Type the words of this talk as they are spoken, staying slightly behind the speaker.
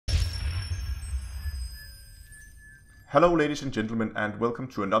Hello ladies and gentlemen, and welcome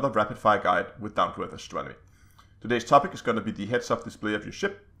to another rapid fire guide with Down to Earth Astronomy. Today's topic is going to be the heads-up display of your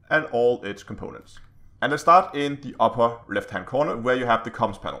ship and all its components. And let's start in the upper left-hand corner where you have the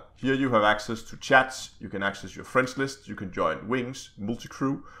comms panel. Here you have access to chats, you can access your friends list, you can join wings,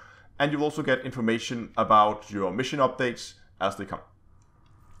 multi-crew, and you'll also get information about your mission updates as they come.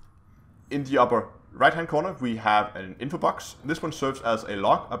 In the upper right-hand corner we have an info box. This one serves as a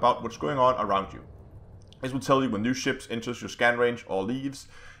log about what's going on around you. This will tell you when new ships enters your scan range or leaves.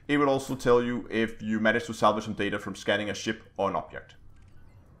 It will also tell you if you manage to salvage some data from scanning a ship or an object.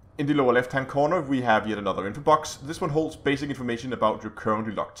 In the lower left hand corner we have yet another info box. This one holds basic information about your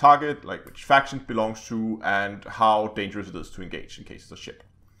currently locked target, like which faction it belongs to and how dangerous it is to engage in case it's a ship.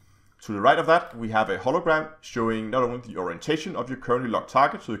 To the right of that we have a hologram showing not only the orientation of your currently locked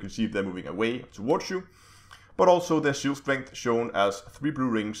target, so you can see if they're moving away towards you, but also their shield strength shown as 3 blue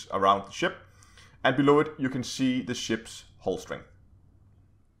rings around the ship. And below it you can see the ship's hull strength.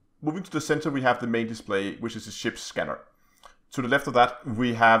 Moving to the center we have the main display, which is the ship's scanner. To the left of that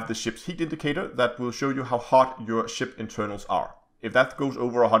we have the ship's heat indicator that will show you how hot your ship internals are. If that goes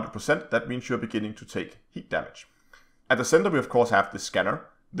over 100%, that means you're beginning to take heat damage. At the center we of course have the scanner.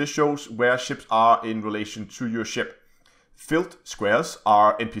 This shows where ships are in relation to your ship. Filled squares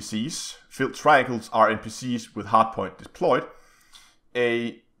are NPCs, filled triangles are NPCs with hardpoint deployed.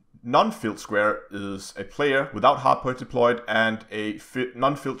 A non-filled square is a player without hardpoints deployed, and a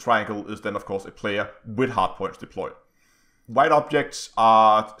non-filled triangle is then of course a player with hardpoints deployed. White objects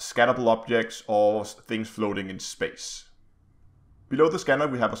are scatterable objects or things floating in space. Below the scanner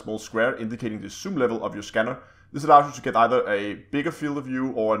we have a small square indicating the zoom level of your scanner. This allows you to get either a bigger field of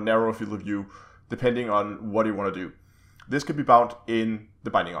view or a narrower field of view depending on what you want to do. This can be bound in the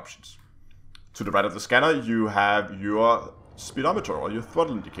binding options. To the right of the scanner you have your speedometer or your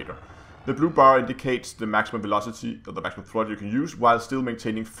throttle indicator. The blue bar indicates the maximum velocity or the maximum throttle you can use while still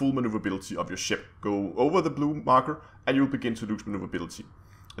maintaining full maneuverability of your ship. Go over the blue marker and you'll begin to lose maneuverability.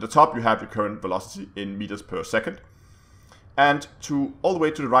 At the top you have your current velocity in meters per second. And all the way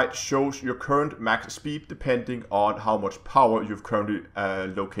to the right shows your current max speed depending on how much power you've currently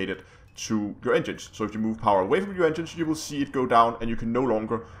located to your engines. So if you move power away from your engines, you will see it go down and you can no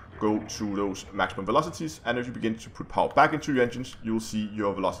longer go to those maximum velocities. And if you begin to put power back into your engines, you will see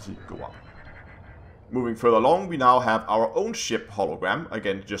your velocity go up. Moving further along, we now have our own ship hologram.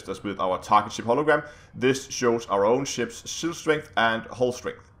 Again, just as with our target ship hologram, this shows our own ship's shield strength and hull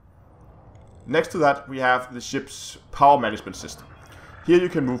strength. Next to that we have the ship's power management system. Here you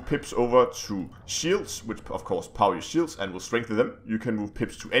can move pips over to shields, which of course power your shields and will strengthen them. You can move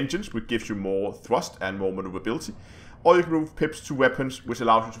pips to engines, which gives you more thrust and more maneuverability. Or you can move pips to weapons, which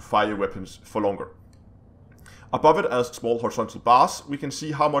allows you to fire your weapons for longer. Above it, as small horizontal bars, we can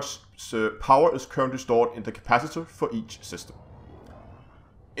see how much power is currently stored in the capacitor for each system.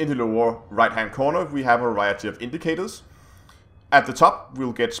 In the lower right hand corner we have a variety of indicators. At the top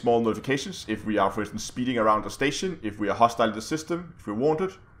we'll get small notifications if we are, for instance, speeding around a station, if we are hostile in the system, if we're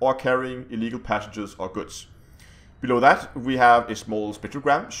wanted, or carrying illegal passengers or goods. Below that we have a small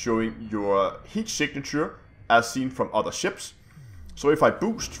spectrogram showing your heat signature as seen from other ships. So if I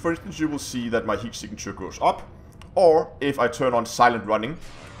boost, for instance, you will see that my heat signature goes up, or if I turn on silent running,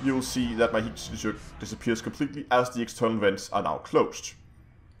 you will see that my heat signature disappears completely as the external vents are now closed.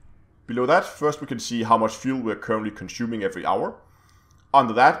 Below that, first we can see how much fuel we're currently consuming every hour.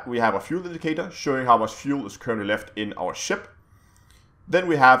 Under that we have a fuel indicator showing how much fuel is currently left in our ship. Then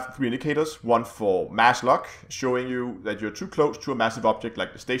we have 3 indicators, one for mass lock, showing you that you're too close to a massive object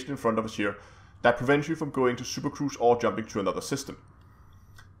like the station in front of us here, that prevents you from going to supercruise or jumping to another system.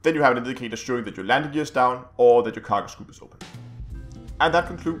 Then you have an indicator showing that your landing gear is down or that your cargo scoop is open. And that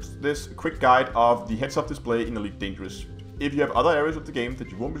concludes this quick guide of the heads-up display in Elite Dangerous. If you have other areas of the game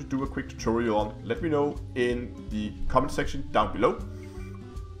that you want me to do a quick tutorial on, let me know in the comment section down below.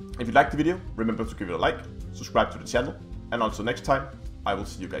 If you liked the video, remember to give it a like, subscribe to the channel, and until next time, I will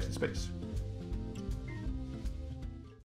see you guys in space.